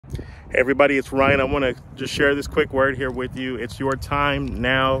Hey everybody, it's Ryan. I want to just share this quick word here with you. It's your time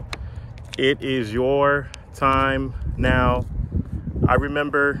now. It is your time now. I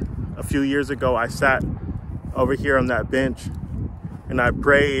remember a few years ago, I sat over here on that bench and I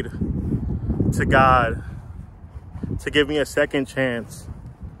prayed to God to give me a second chance,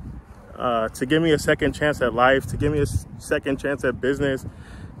 to give me a second chance at life, to give me a second chance at business,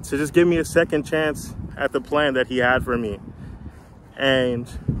 to just give me a second chance at the plan that He had for me. And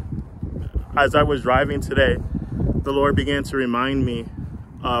as I was driving today, the Lord began to remind me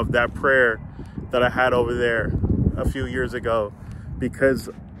of that prayer that I had over there a few years ago, because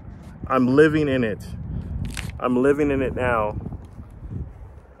I'm living in it. I'm living in it now.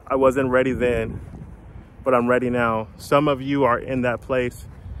 I wasn't ready then, but I'm ready now. Some of you are in that place.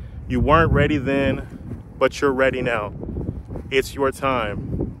 You weren't ready then, but you're ready now. It's your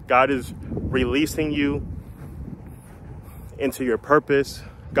time. God is releasing you into your purpose.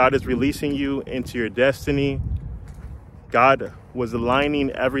 God is releasing you into your destiny. God was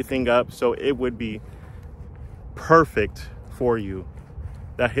lining everything up so it would be perfect for you,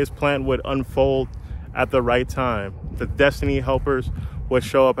 that His plan would unfold at the right time. The destiny helpers would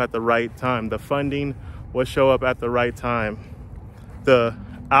show up at the right time. The funding would show up at the right time. The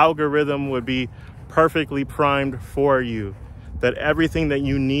algorithm would be perfectly primed for you, that everything that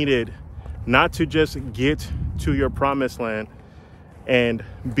you needed, not to just get to your promised land and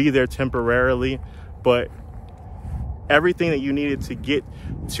be there temporarily, but everything that you needed to get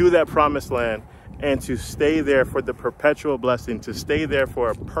to that promised land and to stay there for the perpetual blessing, to stay there for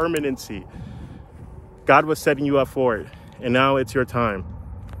a permanency. God was setting you up for it, and now it's your time.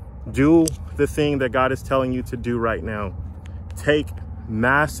 Do the thing that God is telling you to do right now. Take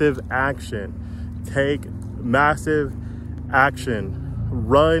massive action. Take massive action.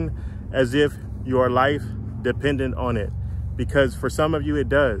 Run as if your life depended on it. Because for some of you, it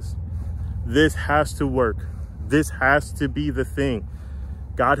does. This has to work. This has to be the thing.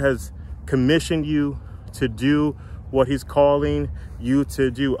 God has commissioned you to do what He's calling you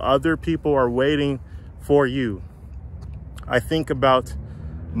to do. Other people are waiting for you. I think about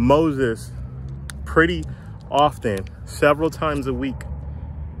Moses pretty often, several times a week.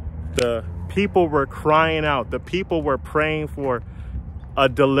 The people were crying out. The people were praying for a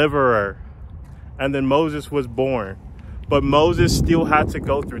deliverer. And then Moses was born. But Moses still had to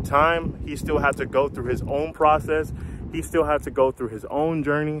go through time. He still had to go through his own process. He still had to go through his own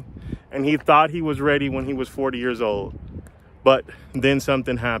journey. And he thought he was ready when he was 40 years old. But then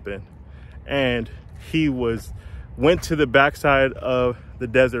something happened. And he went to the backside of the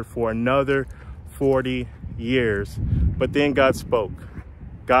desert for another 40 years. But then God spoke.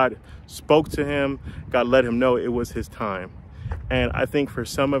 God spoke to him. God let him know it was his time. And I think for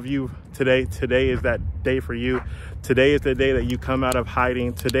some of you today is that day for you. Today is the day that you come out of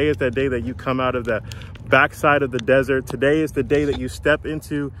hiding. Today is the day that you come out of the backside of the desert. Today is the day that you step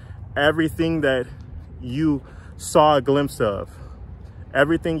into everything that you saw a glimpse of.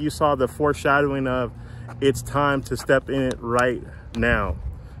 Everything you saw the foreshadowing of, it's time to step in it right now.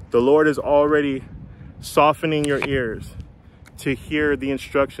 The Lord is already softening your ears to hear the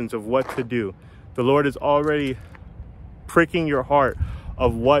instructions of what to do. The Lord is already pricking your heart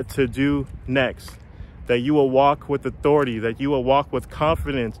of what to do next, that you will walk with authority, that you will walk with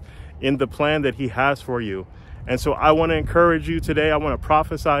confidence in the plan that He has for you. And so I want to encourage you today. I want to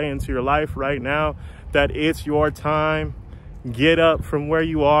prophesy into your life right now that it's your time. Get up from where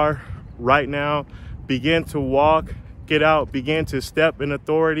you are right now. Begin to walk. Get out. Begin to step in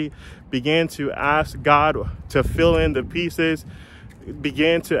authority. Begin to ask God to fill in the pieces.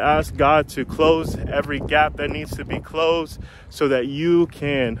 Begin to ask God to close every gap that needs to be closed so that you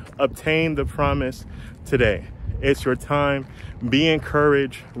can obtain the promise today. It's your time. Be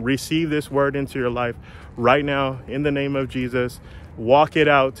encouraged. Receive this word into your life right now in the name of Jesus. Walk it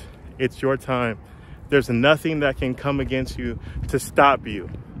out. It's your time. There's nothing that can come against you to stop you.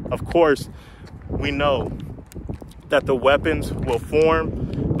 Of course, we know that the weapons will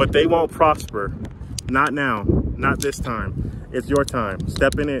form, but they won't prosper. Not now. Not this time. It's your time.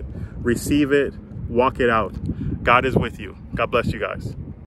 Step in it, receive it, walk it out. God is with you. God bless you guys.